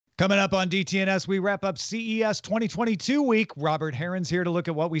Coming up on DTNS, we wrap up CES 2022 week. Robert Heron's here to look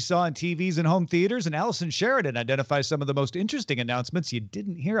at what we saw in TVs and home theaters, and Allison Sheridan identifies some of the most interesting announcements you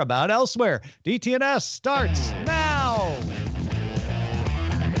didn't hear about elsewhere. DTNS starts now.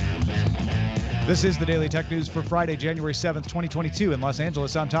 This is the Daily Tech News for Friday, January 7th, 2022. In Los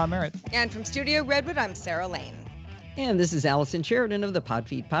Angeles, I'm Tom Merritt. And from Studio Redwood, I'm Sarah Lane. And this is Allison Sheridan of the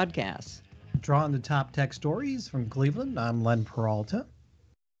Podfeed Podcast. Drawing the top tech stories from Cleveland, I'm Len Peralta.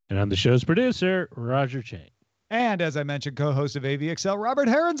 And I'm the show's producer, Roger Chang. And as I mentioned, co-host of AVXL, Robert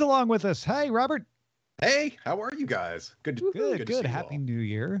Heron's along with us. Hey, Robert. Hey, how are you guys? Good. Good. Happy New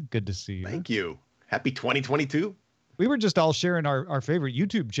Year. Good to see you. Thank you. Happy 2022. We were just all sharing our favorite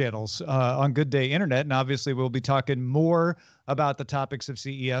YouTube channels on Good Day Internet, and obviously we'll be talking more about the topics of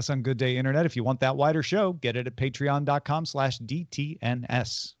CES on Good Day Internet. If you want that wider show, get it at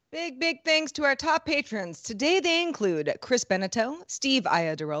patreon.com/DTNS. Big thanks to our top patrons. Today they include Chris Beneteau, Steve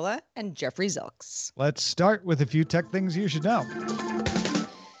Iadarola, and Jeffrey Zilks. Let's start with a few tech things you should know.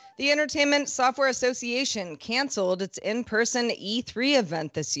 The Entertainment Software Association canceled its in-person E3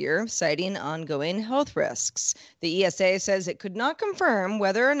 event this year, citing ongoing health risks. The ESA says it could not confirm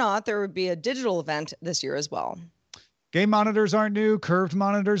whether or not there would be a digital event this year as well. Game monitors aren't new, curved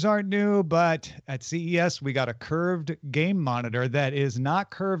monitors aren't new, but at CES, we got a curved game monitor that is not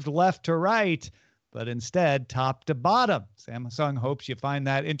curved left to right, but instead top to bottom. Samsung hopes you find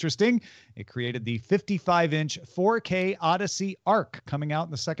that interesting. It created the 55-inch 4K Odyssey Arc coming out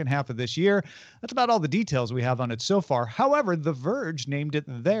in the second half of this year. That's about all the details we have on it so far. However, The Verge named it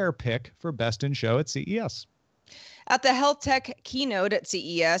their pick for Best in Show at CES. At the Health Tech keynote at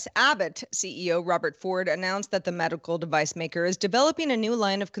CES, Abbott CEO Robert Ford announced that the medical device maker is developing a new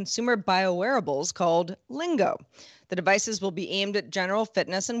line of consumer biowearables called Lingo. The devices will be aimed at general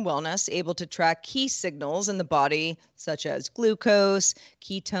fitness and wellness, able to track key signals in the body, such as glucose,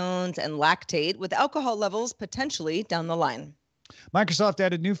 ketones, and lactate, with alcohol levels potentially down the line. Microsoft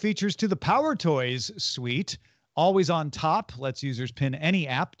added new features to the Power Toys suite. Always on top lets users pin any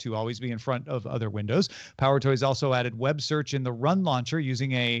app to always be in front of other windows. Power Toys also added web search in the Run launcher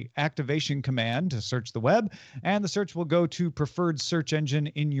using a activation command to search the web, and the search will go to preferred search engine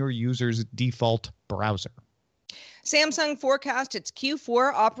in your user's default browser. Samsung forecast its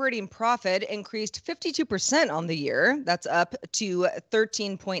Q4 operating profit increased 52% on the year. That's up to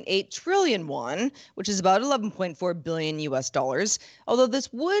 13.8 trillion won, which is about 11.4 billion US dollars, although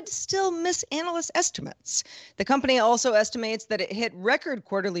this would still miss analyst estimates. The company also estimates that it hit record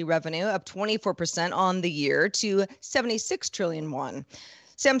quarterly revenue, up 24% on the year to 76 trillion won.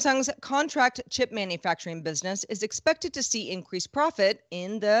 Samsung's contract chip manufacturing business is expected to see increased profit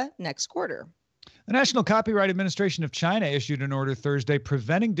in the next quarter. The National Copyright Administration of China issued an order Thursday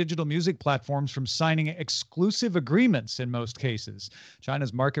preventing digital music platforms from signing exclusive agreements in most cases.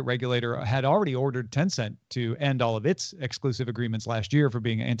 China's market regulator had already ordered Tencent to end all of its exclusive agreements last year for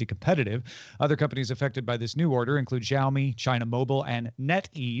being anti-competitive. Other companies affected by this new order include Xiaomi, China Mobile, and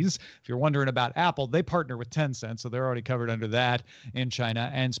NetEase. If you're wondering about Apple, they partner with Tencent, so they're already covered under that in China.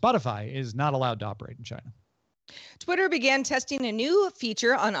 And Spotify is not allowed to operate in China. Twitter began testing a new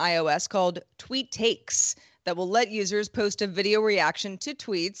feature on iOS called Tweet Takes that will let users post a video reaction to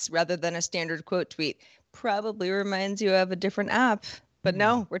tweets rather than a standard quote tweet. Probably reminds you of a different app, but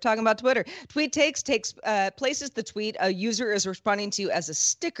no, we're talking about Twitter. Tweet Takes places the tweet a user is responding to as a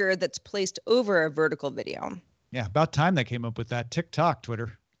sticker that's placed over a vertical video. Yeah, about time they came up with that. TikTok,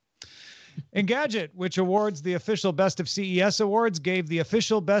 Twitter. Engadget, which awards the official Best of CES awards, gave the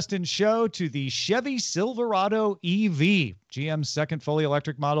official Best in Show to the Chevy Silverado EV, GM's second fully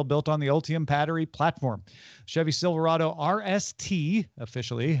electric model built on the Ultium battery platform. Chevy Silverado RST,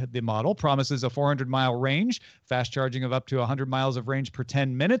 officially the model, promises a 400-mile range, fast charging of up to 100 miles of range per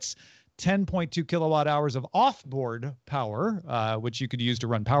 10 minutes, 10.2 kilowatt hours of off-board power, which you could use to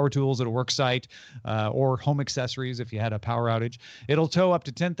run power tools at a work site or home accessories if you had a power outage. It'll tow up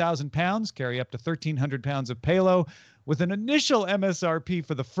to 10,000 pounds, carry up to 1,300 pounds of payload, with an initial MSRP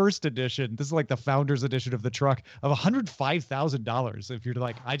for the first edition. This is like the founder's edition of the truck of $105,000. If you're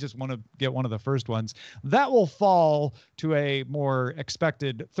like, I just want to get one of the first ones, that will fall to a more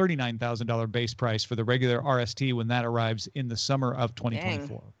expected $39,000 base price for the regular RST when that arrives in the summer of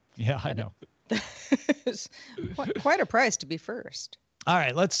 2024. Dang. Yeah, I know. Quite a price to be first. All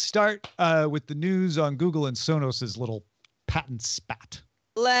right, let's start with the news on Google and Sonos's little patent spat.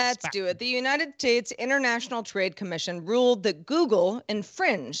 Let's do it. The United States International Trade Commission ruled that Google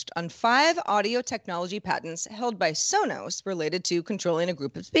infringed on 5 audio technology patents held by Sonos related to controlling a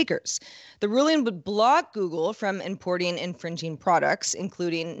group of speakers. The ruling would block Google from importing infringing products,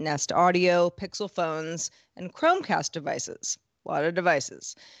 including Nest Audio, Pixel phones, and Chromecast devices. A lot of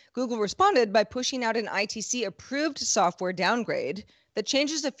devices. Google responded by pushing out an ITC-approved software downgrade that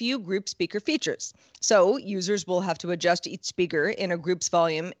changes a few group speaker features. So users will have to adjust each speaker in a group's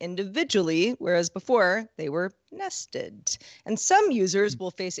volume individually, whereas before they were nested. And some users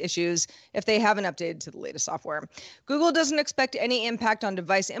will face issues if they haven't updated to the latest software. Google doesn't expect any impact on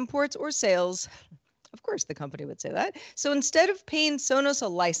device imports or sales. Of course, the company would say that. So instead of paying Sonos a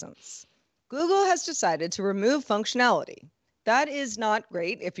license, Google has decided to remove functionality. That is not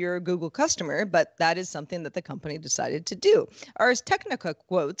great if you're a Google customer, but that is something that the company decided to do. Ars Technica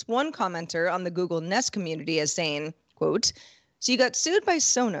quotes one commenter on the Google Nest community as saying, quote, "So you got sued by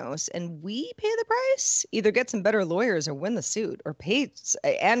Sonos and we pay the price? Either get some better lawyers or win the suit, or pay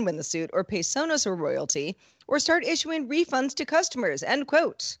Sonos a royalty, or start issuing refunds to customers," end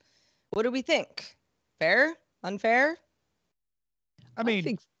quote. What do we think? Fair? Unfair? I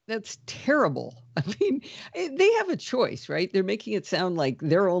think that's terrible. I mean, they have a choice, right? They're making it sound like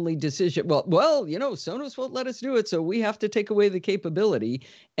their only decision. Well, Sonos won't let us do it, so we have to take away the capability.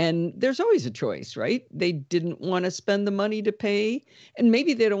 And there's always a choice, right? They didn't want to spend the money to pay, and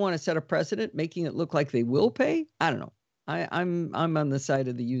maybe they don't want to set a precedent, making it look like they will pay. I don't know. I'm on the side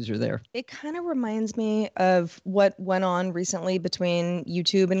of the user there. It kind of reminds me of what went on recently between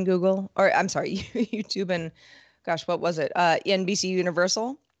YouTube and Google, or I'm sorry, YouTube and, gosh, what was it? NBC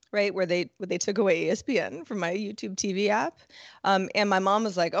Universal, right? Where they took away ESPN from my YouTube TV app. And my mom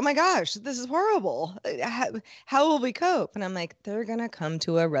was like, "Oh my gosh, this is horrible. How will we cope?" And I'm like, they're going to come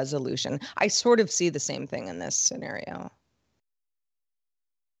to a resolution. I sort of see the same thing in this scenario.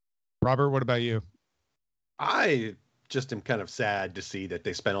 Robert, what about you? I just am kind of sad to see that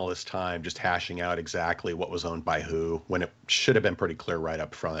they spent all this time just hashing out exactly what was owned by who, when it should have been pretty clear right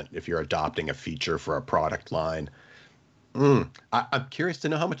up front if you're adopting a feature for a product line. I'm curious to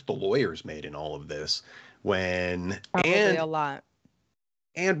know how much the lawyers made in all of this. Probably a lot.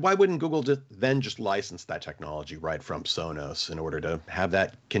 And why wouldn't Google just license that technology right from Sonos in order to have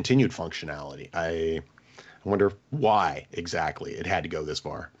that continued functionality? I wonder why exactly it had to go this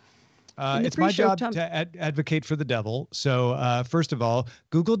far. It's my job to advocate for the devil. So first of all,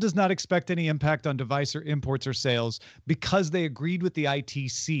 Google does not expect any impact on device or imports or sales because they agreed with the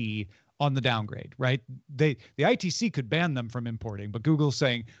ITC on the downgrade, right? The ITC could ban them from importing, but Google's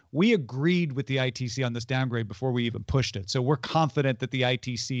saying, we agreed with the ITC on this downgrade before we even pushed it. So we're confident that the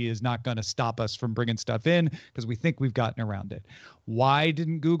ITC is not going to stop us from bringing stuff in because we think we've gotten around it. Why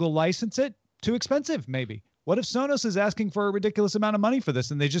didn't Google license it? Too expensive, maybe. What if Sonos is asking for a ridiculous amount of money for this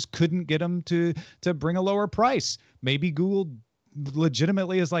and they just couldn't get them to bring a lower price? Maybe Google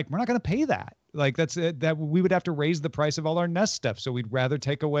legitimately is like, we're not going to pay that. Like that we would have to raise the price of all our Nest stuff. So we'd rather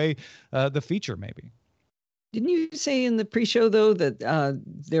take away the feature maybe. Didn't you say in the pre-show, though, that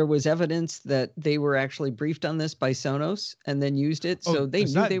there was evidence that they were actually briefed on this by Sonos and then used it? So they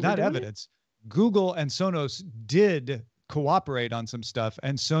knew they were doing evidence. Google and Sonos did cooperate on some stuff,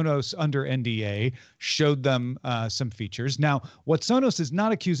 and Sonos under NDA showed them some features. Now, what Sonos is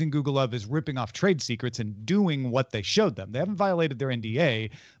not accusing Google of is ripping off trade secrets and doing what they showed them. They haven't violated their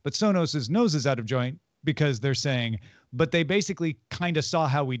NDA, but Sonos's nose is out of joint because they're saying, but they basically kind of saw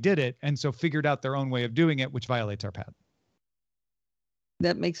how we did it and so figured out their own way of doing it, which violates our patent.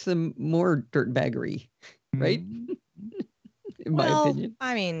 That makes them more dirtbaggery, right? In my opinion.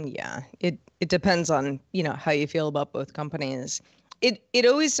 I mean, yeah, it depends on, how you feel about both companies. It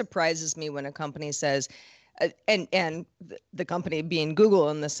always surprises me when a company says, and the company being Google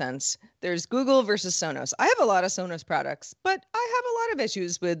in the sense, there's Google versus Sonos. I have a lot of Sonos products, but I have a lot of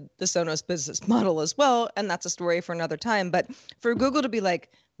issues with the Sonos business model as well. And that's a story for another time. But for Google to be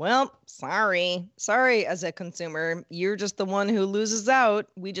like, well, sorry, as a consumer, you're just the one who loses out.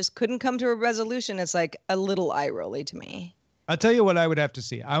 We just couldn't come to a resolution. It's like a little eye rolly to me. I'll tell you what I would have to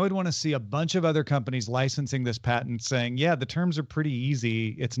see. I would want to see a bunch of other companies licensing this patent saying, yeah, the terms are pretty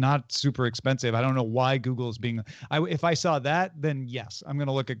easy. It's not super expensive. I don't know why Google is being, if I saw that, then yes, I'm going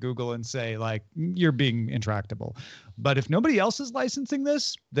to look at Google and say, like, you're being intractable. But if nobody else is licensing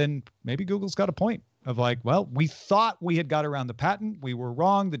this, then maybe Google's got a point of like, well, we thought we had got around the patent. We were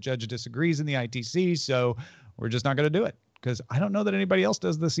wrong. The judge disagrees in the ITC. So we're just not going to do it because I don't know that anybody else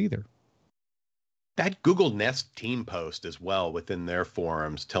does this either. That Google Nest team post as well within their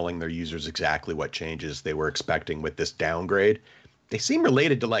forums telling their users exactly what changes they were expecting with this downgrade. They seem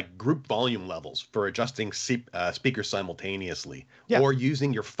related to like group volume levels for adjusting speakers simultaneously, or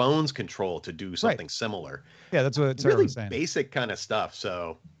using your phone's control to do something similar. Yeah, that's what Sarah really was saying. Basic kind of stuff.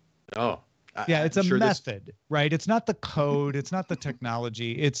 So, it's a method, right? It's not the code. It's not the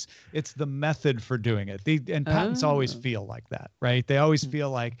technology. It's the method for doing it. And patents always feel like that, right? They always feel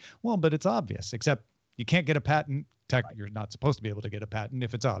like, well, but it's obvious, except You can't get a patent. You're not supposed to be able to get a patent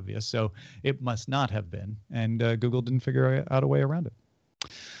if it's obvious. So it must not have been. And Google didn't figure out a way around it.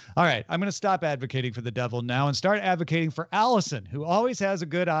 All right, I'm going to stop advocating for the devil now and start advocating for Allison, who always has a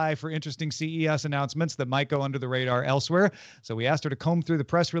good eye for interesting CES announcements that might go under the radar elsewhere. So we asked her to comb through the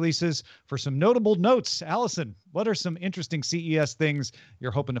press releases for some notable notes. Allison, what are some interesting CES things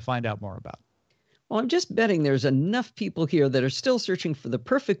you're hoping to find out more about? Well, I'm just betting there's enough people here that are still searching for the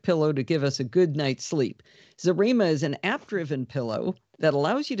perfect pillow to give us a good night's sleep. Zarema is an app-driven pillow that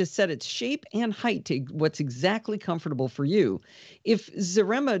allows you to set its shape and height to what's exactly comfortable for you. If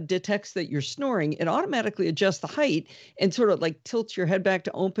Zarema detects that you're snoring, it automatically adjusts the height and sort of like tilts your head back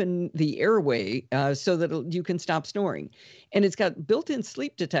to open the airway so that you can stop snoring. And it's got built-in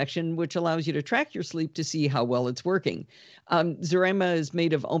sleep detection, which allows you to track your sleep to see how well it's working. Zarema is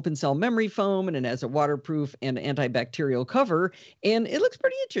made of open cell memory foam, and it has a waterproof and antibacterial cover. And it looks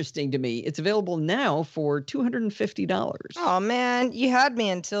pretty interesting to me. It's available now for $250. Oh, man, you had me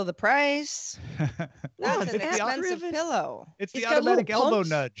until the price. Well, That's an expensive pillow. It's the automatic elbow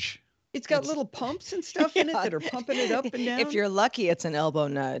nudge. It's got little pumps and stuff in it that are pumping it up and down. If you're lucky, it's an elbow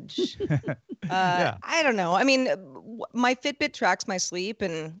nudge. I don't know. I mean, my Fitbit tracks my sleep,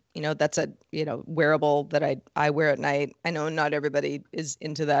 and that's a wearable that I wear at night. I know not everybody is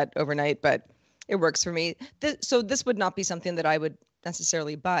into that overnight, but it works for me. So this would not be something that I would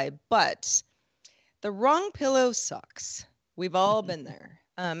necessarily buy, but the wrong pillow sucks. We've all been there.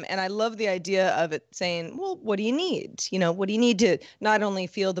 And I love the idea of it saying, well, what do you need? What do you need to not only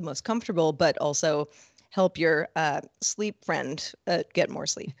feel the most comfortable, but also help your sleep friend get more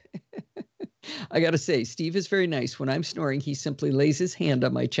sleep? I got to say, Steve is very nice. When I'm snoring, he simply lays his hand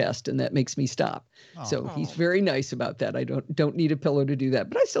on my chest, and that makes me stop. Oh. So he's very nice about that. I don't need a pillow to do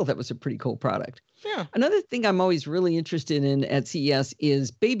that, but I still thought it was a pretty cool product. Yeah. Another thing I'm always really interested in at CES is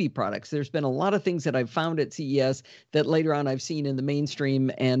baby products. There's been a lot of things that I've found at CES that later on I've seen in the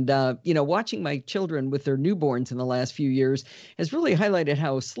mainstream. And, watching my children with their newborns in the last few years has really highlighted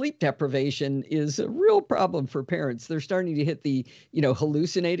how sleep deprivation is a real problem for parents. They're starting to hit the,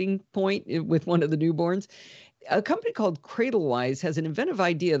 hallucinating point with one of the newborns. A company called Cradlewise has an inventive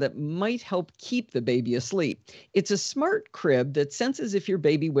idea that might help keep the baby asleep. It's a smart crib that senses if your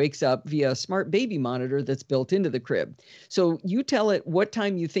baby wakes up via a smart baby monitor that's built into the crib. So you tell it what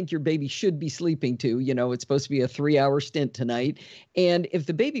time you think your baby should be sleeping to. It's supposed to be a 3-hour stint tonight. And if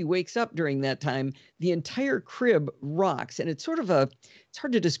the baby wakes up during that time, the entire crib rocks. And it's sort of it's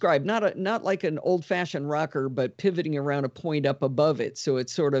hard to describe, not like an old-fashioned rocker, but pivoting around a point up above it. So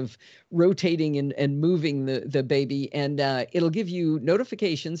it's sort of rotating and moving the baby. And it'll give you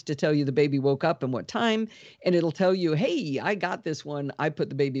notifications to tell you the baby woke up and what time. And it'll tell you, hey, I got this one. I put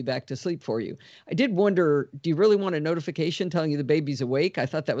the baby back to sleep for you. I did wonder, do you really want a notification telling you the baby's awake? I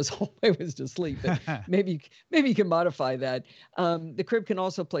thought that was all I was to sleep. But maybe you can modify that. The crib can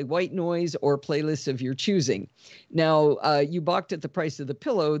also play white noise or playlists of your choosing. Now, you balked at the price of the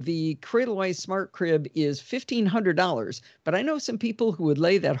pillow. The Cradlewise Smart Crib is $1,500, but I know some people who would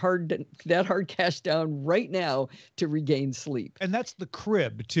lay that hard cash down right now to regain sleep. And that's the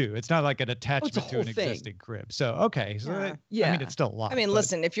crib too. It's not like an attachment to an existing crib. So okay, so I mean, it's still a lot. I mean,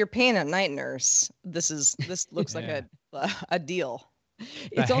 listen, if you're paying a night nurse, this looks like a deal.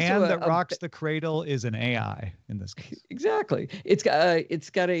 The hand that rocks the cradle is an AI in this case. Exactly. It's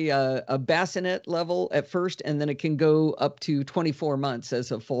got a bassinet level at first, and then it can go up to 24 months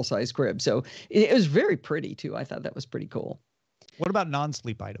as a full-size crib. So it was very pretty too. I thought that was pretty cool. What about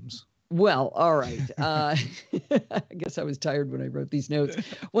non-sleep items? Well, all right. I guess I was tired when I wrote these notes.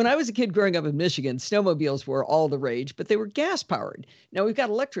 When I was a kid growing up in Michigan, snowmobiles were all the rage, but they were gas-powered. Now we've got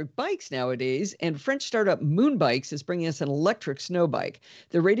electric bikes nowadays, and French startup Moon Bikes is bringing us an electric snow bike.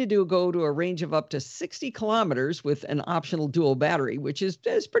 They're rated to go to a range of up to 60 kilometers with an optional dual battery, which is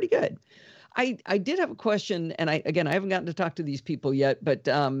pretty good. I did have a question, and I haven't gotten to talk to these people yet, but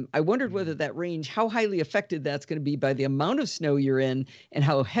I wondered whether that range, how highly affected that's going to be by the amount of snow you're in and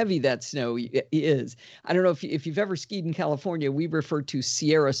how heavy that snow is. I don't know if you've ever skied in California. We refer to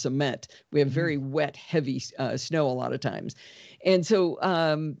Sierra cement. We have very wet, heavy snow a lot of times. And so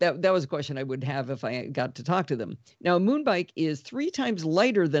that was a question I would have if I got to talk to them. Now, a moon bike is 3 times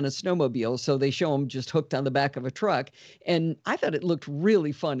lighter than a snowmobile, so they show them just hooked on the back of a truck. And I thought it looked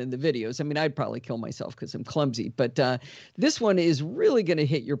really fun in the videos. I mean, I'd probably kill myself because I'm clumsy, but this one is really going to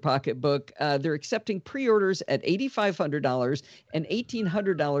hit your pocketbook. They're accepting pre-orders at $8,500 and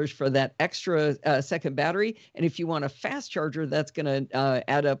 $1,800 for that extra second battery. And if you want a fast charger, that's going to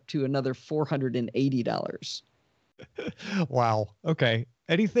add up to another $480. Wow. Okay.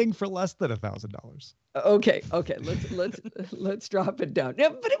 Anything for less than $1,000. Okay. Let's drop it down. Yeah,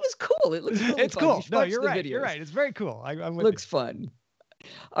 but it was cool. It looks really It's fun. cool. You should No, watch you're the right. videos. You're right. It's very cool. I'm with Looks you. fun.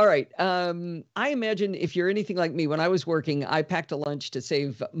 All right. I imagine if you're anything like me, when I was working, I packed a lunch to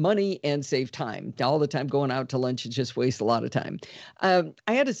save money and save time. All the time going out to lunch, it just wastes a lot of time. I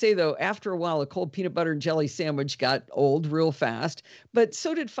had to say, though, after a while, a cold peanut butter and jelly sandwich got old real fast, but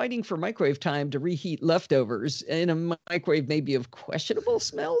so did fighting for microwave time to reheat leftovers in a microwave maybe of questionable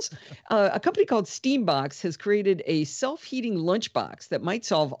smells. A company called Steambox has created a self-heating lunchbox that might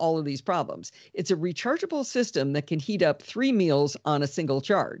solve all of these problems. It's a rechargeable system that can heat up 3 meals on a single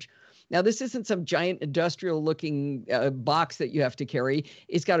charge. Now, this isn't some giant industrial looking box that you have to carry.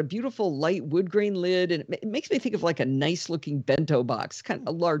 It's got a beautiful light wood grain lid, and it makes me think of like a nice looking bento box, kind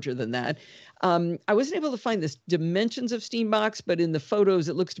of larger than that. I wasn't able to find the dimensions of Steambox, but in the photos,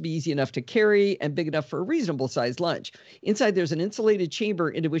 it looks to be easy enough to carry and big enough for a reasonable sized lunch. Inside, there's an insulated chamber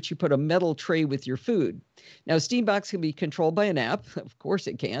into which you put a metal tray with your food. Now, Steambox can be controlled by an app. Of course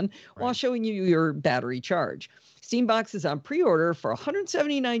it can, while showing you your battery charge. Steambox is on pre-order for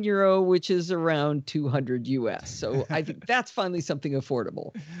 €179, which is around 200 US. So I think that's finally something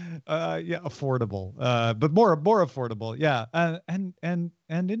affordable. Yeah, affordable. But more affordable. Yeah. And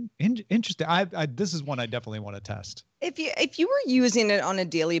interesting. This is one I definitely want to test. If you were using it on a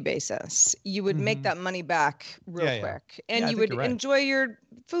daily basis, you would make that money back real quick, and you would enjoy your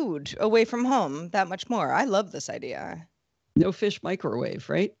food away from home that much more. I love this idea. No fish microwave,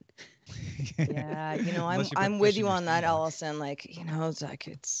 right? Yeah, I'm with you on that, Allison. Like,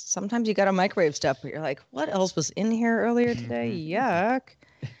 it's sometimes you got to microwave stuff, but you're like, what else was in here earlier today? Yuck.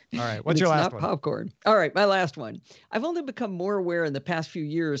 All right, what's your last one? Popcorn. All right, my last one. I've only become more aware in the past few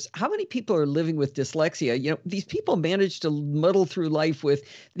years how many people are living with dyslexia. These people manage to muddle through life with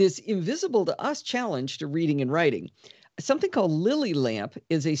this invisible to us challenge to reading and writing. Something called Lily Lamp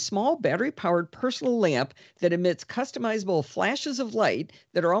is a small battery-powered personal lamp that emits customizable flashes of light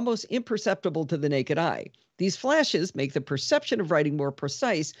that are almost imperceptible to the naked eye. These flashes make the perception of writing more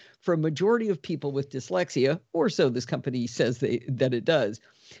precise for a majority of people with dyslexia, or so this company says that it does.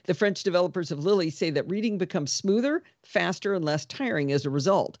 The French developers of Lily say that reading becomes smoother, faster, and less tiring as a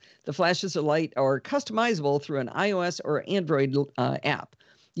result. The flashes of light are customizable through an iOS or Android app.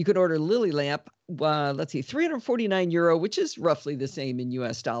 You could order Lily Lamp, €349, which is roughly the same in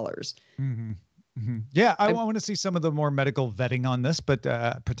US dollars. Mm-hmm. Mm-hmm. Yeah, I want to see some of the more medical vetting on this, but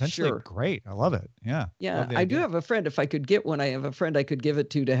potentially great. I love it. Yeah. Yeah, I do have a friend. If I could get one, I have a friend I could give it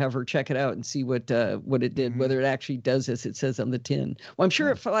to have her check it out and see what it did, whether it actually does as it says on the tin. Well, I'm sure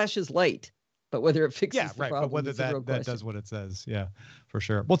it flashes light, but whether it fixes the problem, but whether that does what it says. Yeah, for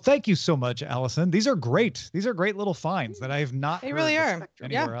sure. Well, thank you so much, Allison. These are great. These are great little finds that I have not heard really are.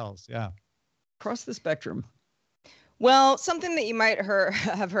 Anywhere else. Yeah. Across the spectrum. Well, something that you might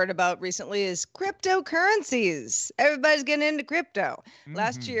have heard about recently is cryptocurrencies. Everybody's getting into crypto. Mm-hmm.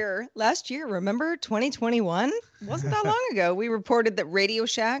 Last year, remember 2021? Wasn't that long ago. We reported that Radio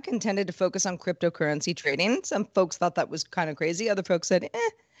Shack intended to focus on cryptocurrency trading. Some folks thought that was kind of crazy. Other folks said,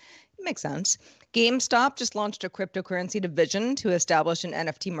 it makes sense. GameStop just launched a cryptocurrency division to establish an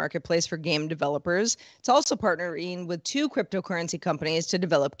NFT marketplace for game developers. It's also partnering with 2 cryptocurrency companies to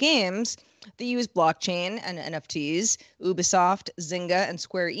develop games that use blockchain and NFTs. Ubisoft, Zynga, and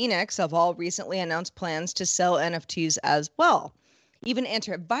Square Enix have all recently announced plans to sell NFTs as well. Even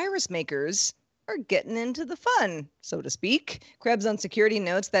antivirus makers are getting into the fun, so to speak. Krebs on Security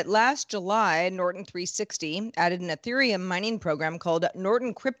notes that last July, Norton 360 added an Ethereum mining program called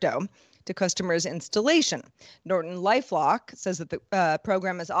Norton Crypto to customers' installation. Norton LifeLock says that the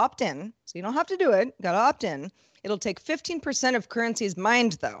program is opt-in, so you don't have to do it. Got to opt in. It'll take 15% of currencies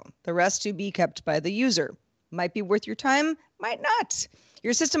mined, though. The rest to be kept by the user. Might be worth your time, might not.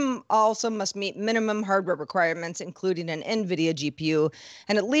 Your system also must meet minimum hardware requirements, including an NVIDIA GPU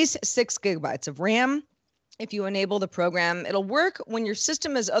and at least 6 gigabytes of RAM. If you enable the program, it'll work when your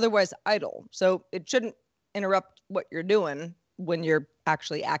system is otherwise idle. So it shouldn't interrupt what you're doing when you're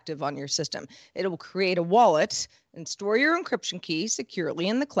actually active on your system. It will create a wallet and store your encryption key securely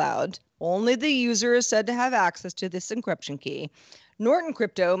in the cloud. Only the user is said to have access to this encryption key. Norton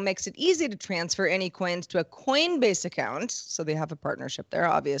Crypto makes it easy to transfer any coins to a Coinbase account, so they have a partnership there,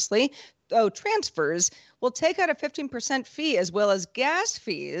 obviously. Though transfers will take out a 15% fee as well as gas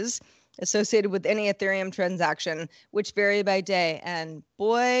fees associated with any Ethereum transaction, which vary by day. And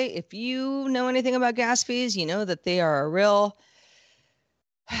boy, if you know anything about gas fees, you know that they are a real,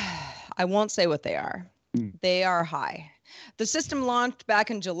 I won't say what they are. They are high. The system launched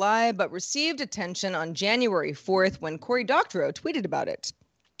back in July, but received attention on January 4th when Cory Doctorow tweeted about it.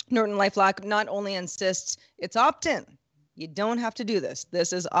 Norton LifeLock not only insists it's opt-in. you don't have to do this.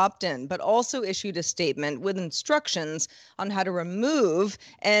 This is opt-in, but also issued a statement with instructions on how to remove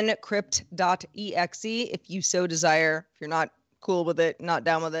encrypt.exe if you so desire. If you're not cool with it, not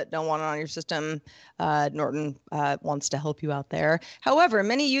down with it, don't want it on your system, Norton wants to help you out there. However,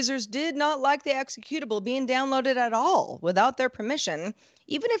 many users did not like the executable being downloaded at all without their permission,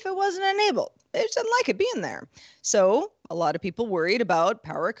 even if it wasn't enabled. They just didn't like it being there. So a lot of people worried about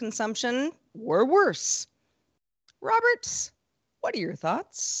power consumption or worse. Robert, what are your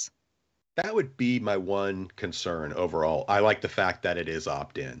thoughts? That would be my one concern overall. I like the fact that it is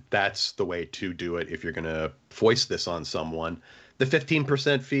opt-in. That's the way to do it if you're going to foist this on someone. The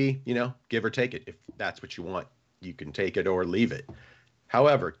 15% fee, give or take it. If that's what you want, you can take it or leave it.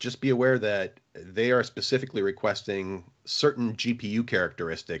 However, just be aware that they are specifically requesting certain GPU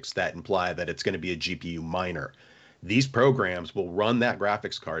characteristics that imply that it's going to be a GPU miner. These programs will run that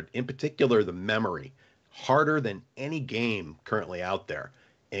graphics card, in particular the memory, harder than any game currently out there.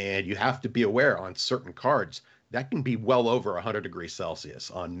 And you have to be aware on certain cards, that can be well over 100 degrees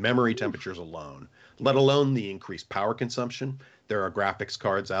Celsius on memory temperatures alone, let alone the increased power consumption. There are graphics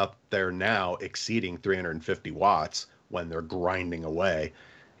cards out there now exceeding 350 watts when they're grinding away.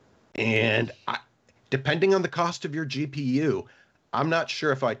 And depending on the cost of your GPU, I'm not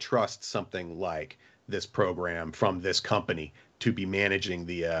sure if I trust something like this program from this company to be managing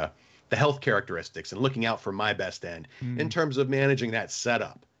the health characteristics and looking out for my best end in terms of managing that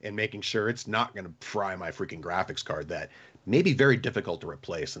setup and making sure it's not going to fry my freaking graphics card that may be very difficult to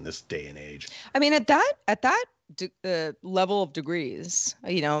replace in this day and age. I mean, at that level of degrees,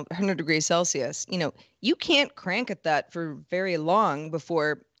 100 degrees Celsius, you can't crank at that for very long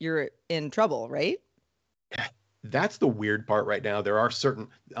before you're in trouble, right? That's the weird part right now. There are certain,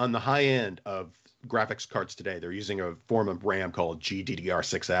 on the high end of graphics cards today, they're using a form of RAM called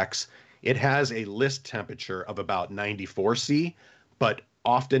GDDR6X. It has a list temperature of about 94C, but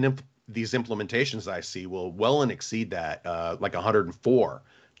often these implementations I see will well and exceed that, like 104.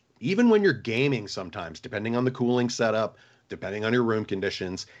 Even when you're gaming sometimes, depending on the cooling setup, depending on your room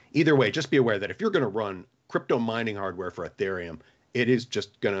conditions. Either way, just be aware that if you're going to run crypto mining hardware for Ethereum, it is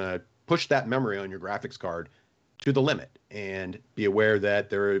just going to push that memory on your graphics card to the limit, and be aware that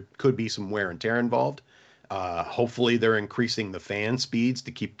there could be some wear and tear involved. Hopefully they're increasing the fan speeds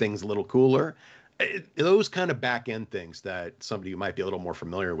to keep things a little cooler. Those kind of back end things that somebody who might be a little more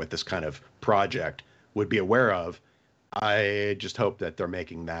familiar with this kind of project would be aware of. I just hope that they're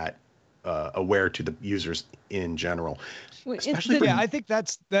making that aware to the users in general. Especially I think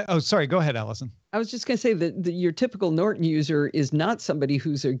that's that. Oh, sorry. Go ahead, Allison. I was just going to say that your typical Norton user is not somebody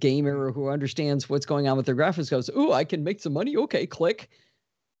who's a gamer or who understands what's going on with their graphics. Goes, "Ooh, I can make some money. Okay, click."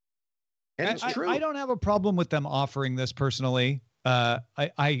 And it's true. I don't have a problem with them offering this personally.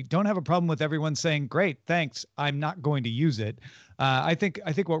 I don't have a problem with everyone saying, "Great, thanks. I'm not going to use it." I think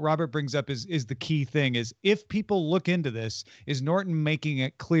what Robert brings up is the key thing. Is if people look into this, is Norton making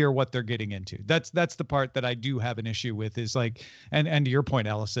it clear what they're getting into? That's the part that I do have an issue with. Is like, and to your point,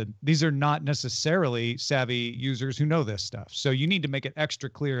 Allison, these are not necessarily savvy users who know this stuff. So you need to make it extra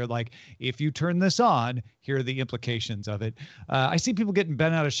clear. Like, if you turn this on, here are the implications of it. I see people getting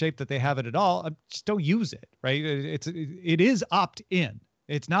bent out of shape that they have it at all. Just don't use it, right? It is opt in.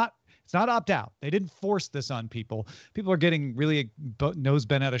 It's not opt out. They didn't force this on people. People are getting really nose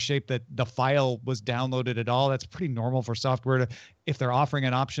bent out of shape that the file was downloaded at all. That's pretty normal for software to, if they're offering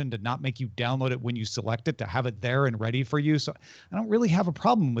an option to not make you download it when you select it, to have it there and ready for you. So I don't really have a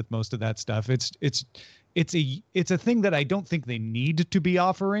problem with most of that stuff. It's a thing that I don't think they need to be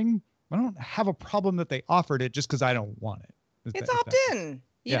offering. I don't have a problem that they offered it just because I don't want it. It's opt-in.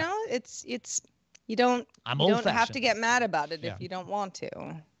 You know, it's you don't have to get mad about it if you don't want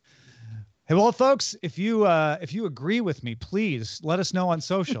to. Hey, well, folks, if you agree with me, please let us know on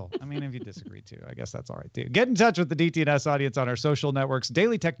social. I mean, if you disagree too, I guess that's all right too. Get in touch with the DTNS audience on our social networks.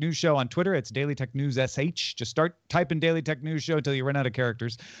 Daily Tech News Show on Twitter. It's Daily Tech News SH. Just start typing Daily Tech News Show until you run out of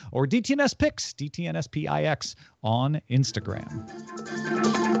characters. Or DTNS Pix, DTNSPIX on Instagram.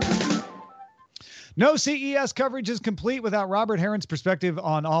 No CES coverage is complete without Robert Heron's perspective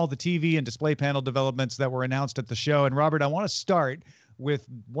on all the TV and display panel developments that were announced at the show. And Robert, I want to start with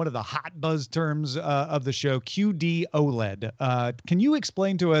one of the hot buzz terms of the show, QD OLED. Can you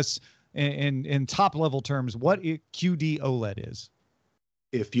explain to us in top level terms what QD OLED is?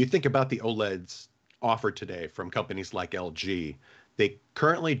 If you think about the OLEDs offered today from companies like LG, they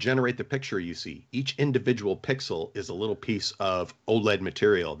currently generate the picture you see. Each individual pixel is a little piece of OLED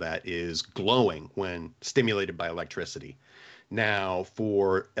material that is glowing when stimulated by electricity. Now,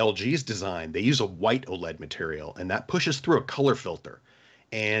 for LG's design, they use a white OLED material, and that pushes through a color filter.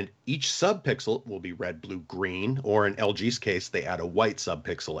 And each subpixel will be red, blue, green, or in LG's case, they add a white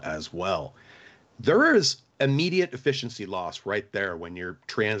subpixel as well. There is immediate efficiency loss right there when you're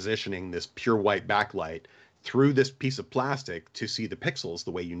transitioning this pure white backlight through this piece of plastic to see the pixels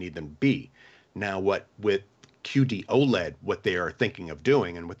the way you need them to be. Now, what with QD OLED, what they are thinking of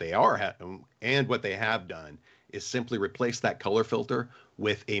doing and what they have done is simply replace that color filter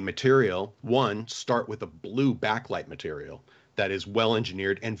with a material. Start with a blue backlight material that is well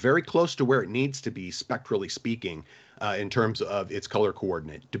engineered and very close to where it needs to be spectrally speaking in terms of its color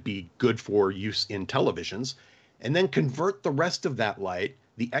coordinate to be good for use in televisions, and then convert the rest of that light,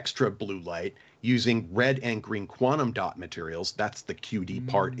 the extra blue light, using red and green quantum dot materials. That's the QD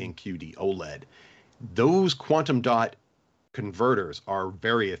part in QD OLED. Those quantum dot converters are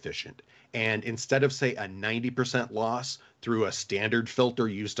very efficient. And instead of, say, a 90% loss through a standard filter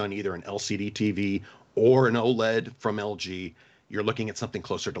used on either an LCD TV or an OLED from LG, you're looking at something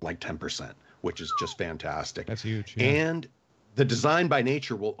closer to like 10%, which is just fantastic. That's huge. Yeah. And the design by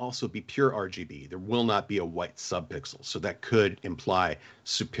nature will also be pure RGB. There will not be a white subpixel. So that could imply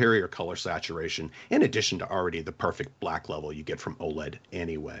superior color saturation in addition to already the perfect black level you get from OLED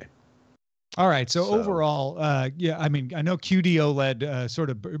anyway. All right. So overall, yeah, I mean, I know QD OLED sort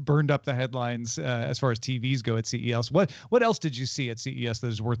of burned up the headlines as far as TVs go at CES. What else did you see at CES that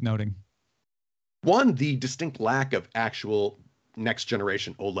is worth noting? One, the distinct lack of actual next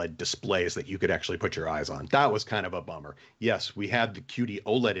generation OLED displays that you could actually put your eyes on. That was kind of a bummer. Yes, we had the QD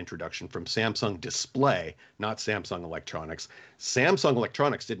OLED introduction from Samsung Display, not Samsung Electronics. Samsung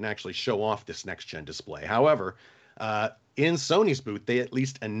Electronics didn't actually show off this next gen display. However, in Sony's booth, they at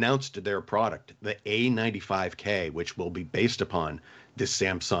least announced their product, the A95K, which will be based upon this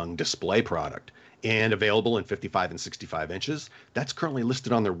Samsung display product and available in 55 and 65 inches. That's currently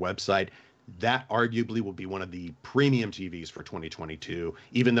listed on their website. That arguably will be one of the premium TVs for 2022,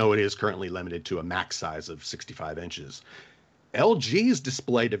 even though it is currently limited to a max size of 65 inches. LG's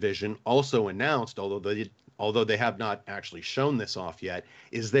display division also announced, although they have not actually shown this off yet,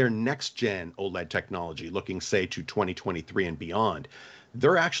 is their next gen OLED technology, looking, say, to 2023 and beyond.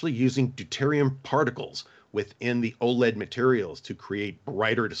 They're actually using deuterium particles within the OLED materials to create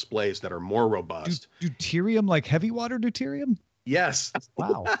brighter displays that are more robust. Deuterium, like heavy water deuterium? Yes.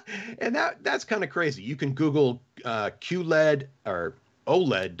 Wow. And that's kind of crazy. You can Google QLED or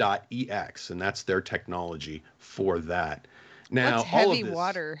OLED.ex, and that's their technology for that. Now, what's heavy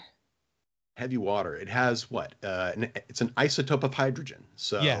water? Heavy water. It has what? It's an isotope of hydrogen.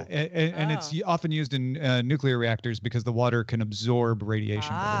 So yeah, and it's often used in nuclear reactors because the water can absorb radiation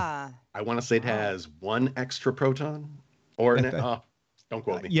better. I want to say it has one extra proton, or don't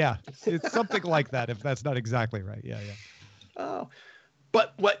quote me. Yeah, it's something like that. If that's not exactly right. Yeah.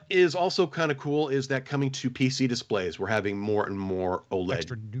 But what is also kind of cool is that coming to PC displays, we're having more and more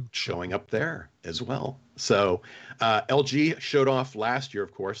OLED showing up there as well. So LG showed off last year,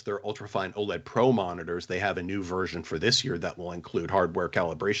 of course, their ultrafine OLED Pro monitors. They have a new version for this year that will include hardware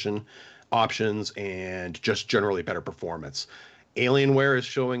calibration options and just generally better performance. Alienware is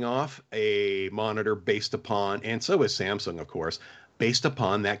showing off a monitor based upon, and so is Samsung, of course, based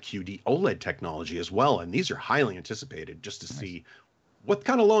upon that QD OLED technology as well. And these are highly anticipated just to see what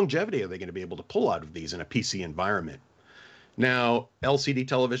kind of longevity are they going to be able to pull out of these in a PC environment. Now, LCD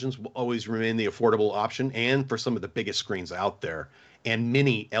televisions will always remain the affordable option, and for some of the biggest screens out there. And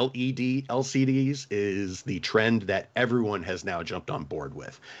mini LED LCDs is the trend that everyone has now jumped on board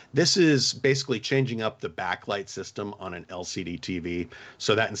with. This is basically changing up the backlight system on an LCD TV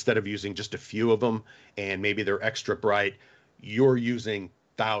so that instead of using just a few of them and maybe they're extra bright, you're using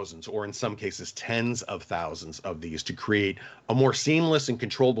thousands, or in some cases tens of thousands of these to create a more seamless and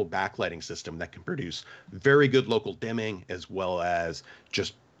controllable backlighting system that can produce very good local dimming as well as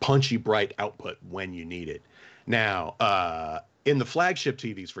just punchy bright output when you need it. Now, in the flagship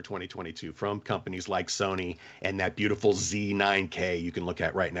TVs for 2022 from companies like Sony and that beautiful Z9K you can look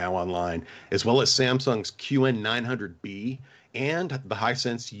at right now online, as well as Samsung's QN900B and the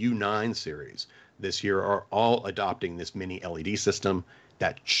Hisense U9 series this year are all adopting this mini LED system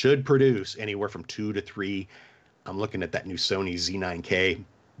that should produce anywhere from 2 to 3. I'm looking at that new Sony Z9K,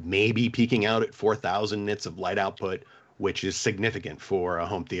 maybe peaking out at 4,000 nits of light output, which is significant for a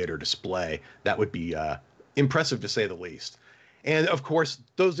home theater display. That would be impressive to say the least. And of course,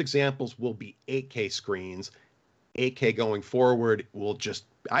 those examples will be 8K screens. 8K going forward will just,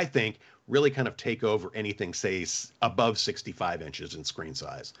 I think, really kind of take over anything, say, above 65 inches in screen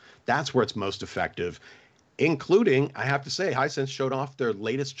size. That's where it's most effective, including, I have to say, Hisense showed off their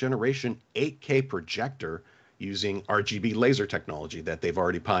latest generation 8K projector using RGB laser technology that they've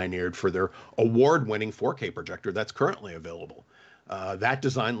already pioneered for their award-winning 4K projector that's currently available. That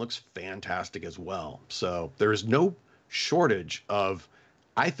design looks fantastic as well. So there's no shortage of,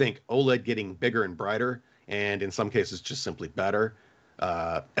 I think, OLED getting bigger and brighter, and in some cases just simply better.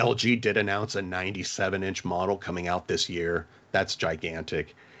 LG did announce a 97-inch model coming out this year. That's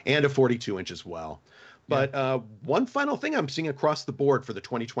gigantic. And a 42-inch as well. But one final thing I'm seeing across the board for the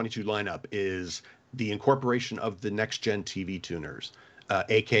 2022 lineup is the incorporation of the next-gen TV tuners,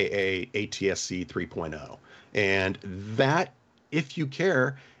 aka ATSC 3.0. And that, if you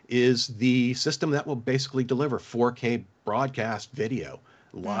care, is the system that will basically deliver 4K broadcast video,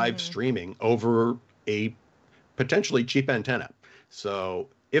 live streaming over a potentially cheap antenna. So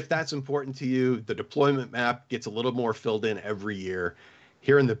if that's important to you, the deployment map gets a little more filled in every year.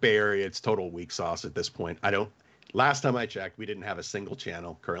 Here in the Bay Area, it's total weak sauce at this point. Last time I checked, we didn't have a single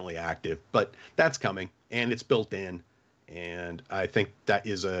channel currently active, but that's coming and it's built in. And I think that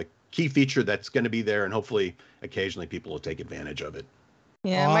is a key feature that's going to be there, and hopefully occasionally people will take advantage of it.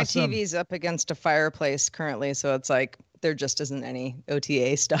 Yeah, Awesome. my TV's up against a fireplace currently, so it's like there just isn't any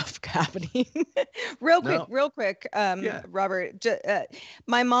OTA stuff happening. Real quick, Robert,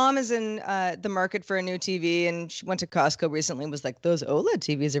 my mom is in the market for a new TV, and she went to Costco recently and was like, those OLED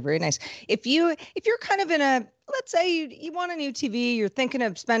TVs are very nice. If you're kind of in a, let's say you want a new TV, you're thinking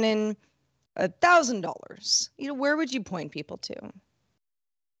of spending $1,000, where would you point people to?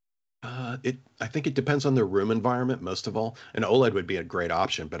 I think it depends on their room environment, most of all. An OLED would be a great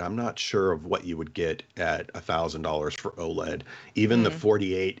option, but I'm not sure of what you would get at $1,000 for OLED. Even the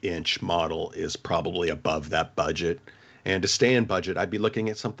 48-inch model is probably above that budget. And to stay in budget, I'd be looking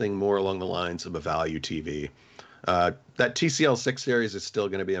at something more along the lines of a value TV. That TCL 6 series is still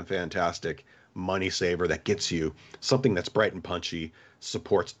going to be a fantastic money saver that gets you something that's bright and punchy,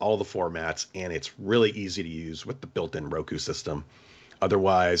 supports all the formats, and it's really easy to use with the built-in Roku system.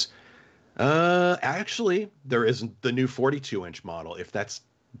 Otherwise, actually, there isn't the new 42-inch model. If that's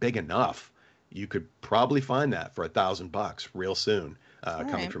big enough, you could probably find that for $1,000 real soon,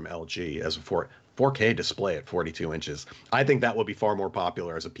 coming from LG as a 4K display at 42 inches. I think that will be far more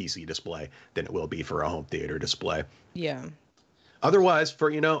popular as a PC display than it will be for a home theater display. Yeah. Otherwise, for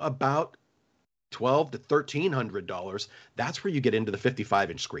about $1,200 to $1,300, that's where you get into the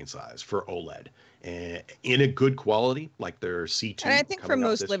 55-inch screen size for OLED. And in a good quality, like their C2. And I think for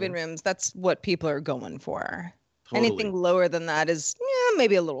most living rooms, that's what people are going for. Totally. Anything lower than that is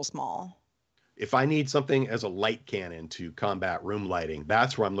maybe a little small. If I need something as a light cannon to combat room lighting,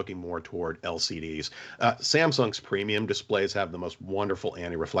 that's where I'm looking more toward LCDs. Samsung's premium displays have the most wonderful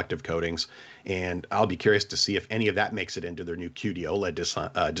anti-reflective coatings, and I'll be curious to see if any of that makes it into their new QD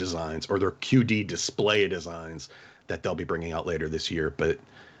OLED designs or their QD display designs that they'll be bringing out later this year. But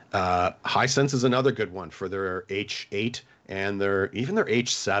Hisense is another good one for their H8 and even their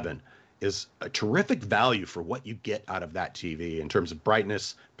H7 is a terrific value for what you get out of that TV in terms of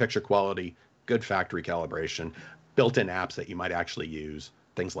brightness, picture quality, good factory calibration, built-in apps that you might actually use,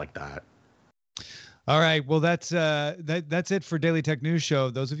 things like that. All right. Well, that's it for Daily Tech News Show.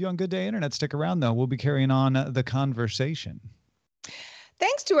 Those of you on Good Day Internet, stick around, though. We'll be carrying on the conversation.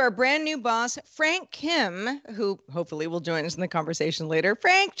 Thanks to our brand new boss, Frank Kim, who hopefully will join us in the conversation later.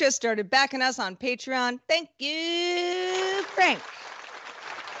 Frank just started backing us on Patreon. Thank you, Frank.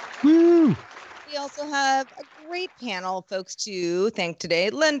 Woo! We also have a great panel of folks to thank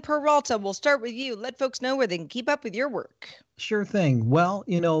today. Len Peralta, we'll start with you. Let folks know where they can keep up with your work. Sure thing. Well,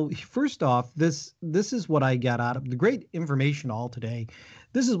 first off, this is what I got out of the great information all today.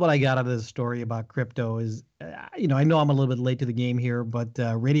 This is what I got out of this story about crypto is, I know I'm a little bit late to the game here, but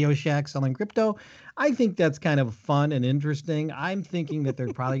Radio Shack selling crypto, I think that's kind of fun and interesting. I'm thinking that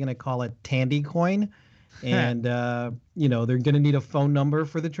they're probably going to call it Tandy Coin. And, they're going to need a phone number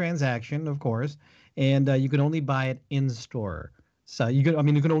for the transaction, of course. And you can only buy it in store. So you can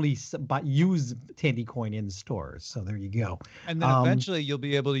only use Tandy Coin in stores. So there you go. And then eventually you'll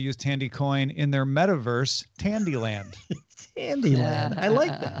be able to use Tandy Coin in their metaverse, Tandyland. Tandyland. I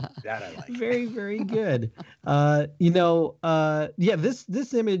like that. That I like. Very, very good.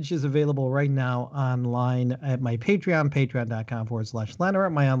 This image is available right now online at my Patreon, patreon.com/Len, or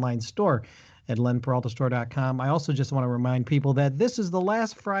at my online store at lenperaltastore.com. I also just want to remind people that this is the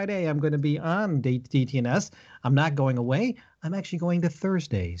last Friday I'm going to be on DTNS. I'm not going away. I'm actually going to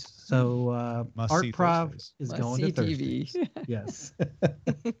Thursdays. So Art Prov is going to Thursdays. Yes.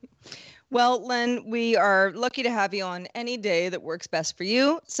 Well, Len, we are lucky to have you on any day that works best for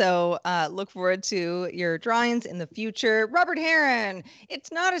you. So look forward to your drawings in the future. Robert Heron,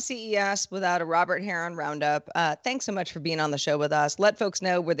 it's not a CES without a Robert Heron roundup. Thanks so much for being on the show with us. Let folks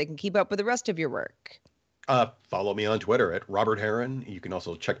know where they can keep up with the rest of your work. Follow me on Twitter at Robert Heron. You can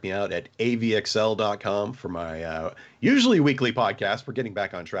also check me out at avxl.com for my usually weekly podcast. We're getting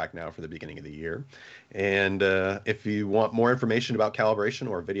back on track now for the beginning of the year. And if you want more information about calibration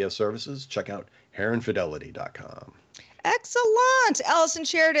or video services, check out heronfidelity.com. Excellent. Allison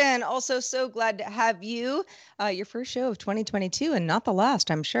Sheridan, also so glad to have you. Your first show of 2022 and not the last,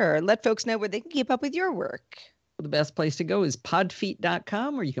 I'm sure. Let folks know where they can keep up with your work. The best place to go is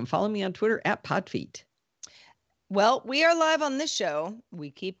podfeet.com, or you can follow me on Twitter at podfeet. Well, we are live on this show.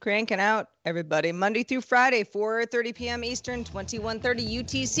 We keep cranking out, everybody, Monday through Friday, 4:30 p.m. Eastern, 21:30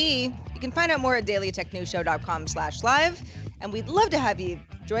 UTC. You can find out more at dailytechnewsshow.com/live. And we'd love to have you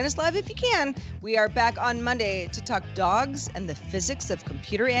join us live if you can. We are back on Monday to talk dogs and the physics of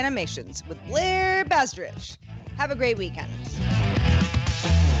computer animations with Blair Bazdarich. Have a great weekend.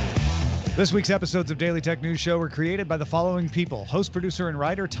 This week's episodes of Daily Tech News Show were created by the following people. Host, producer, and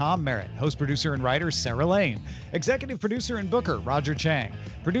writer Tom Merritt. Host, producer, and writer Sarah Lane. Executive producer and booker Roger Chang.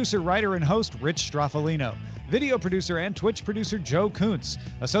 Producer, writer, and host Rich Straffolino. Video producer and Twitch producer Joe Kuntz.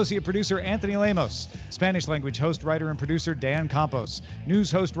 Associate producer Anthony Lemos. Spanish language host, writer, and producer Dan Campos. News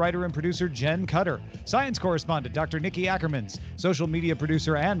host, writer, and producer Jen Cutter. Science correspondent Dr. Nikki Ackermans. Social media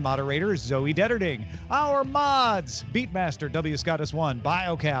producer and moderator Zoe Detterding. Our mods: Beatmaster W. Scottus 1,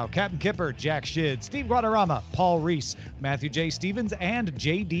 BioCow, Captain Kipper, Jack Shid, Steve Guadarrama, Paul Reese, Matthew J. Stevens, and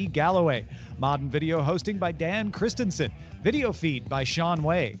J.D. Galloway. Mod and video hosting by Dan Christensen. Video feed by Sean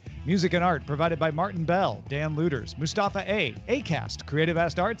Way. Music and art provided by Martin Bell, Dan Luders, Mustafa A., Acast, Creative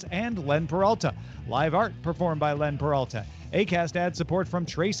Ast Arts, and Len Peralta. Live art performed by Len Peralta. Acast ad support from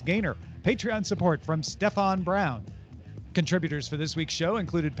Trace Gaynor. Patreon support from Stefan Brown. Contributors for this week's show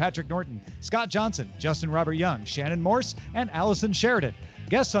included Patrick Norton, Scott Johnson, Justin Robert Young, Shannon Morse, and Allison Sheridan.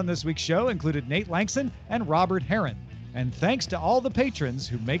 Guests on this week's show included Nate Langston and Robert Heron. And thanks to all the patrons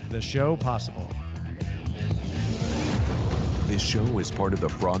who make the show possible. This show is part of the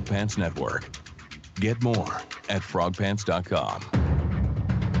Frog Pants Network. Get more at frogpants.com.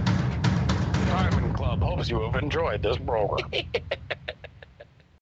 Diamond Club hopes you have enjoyed this program.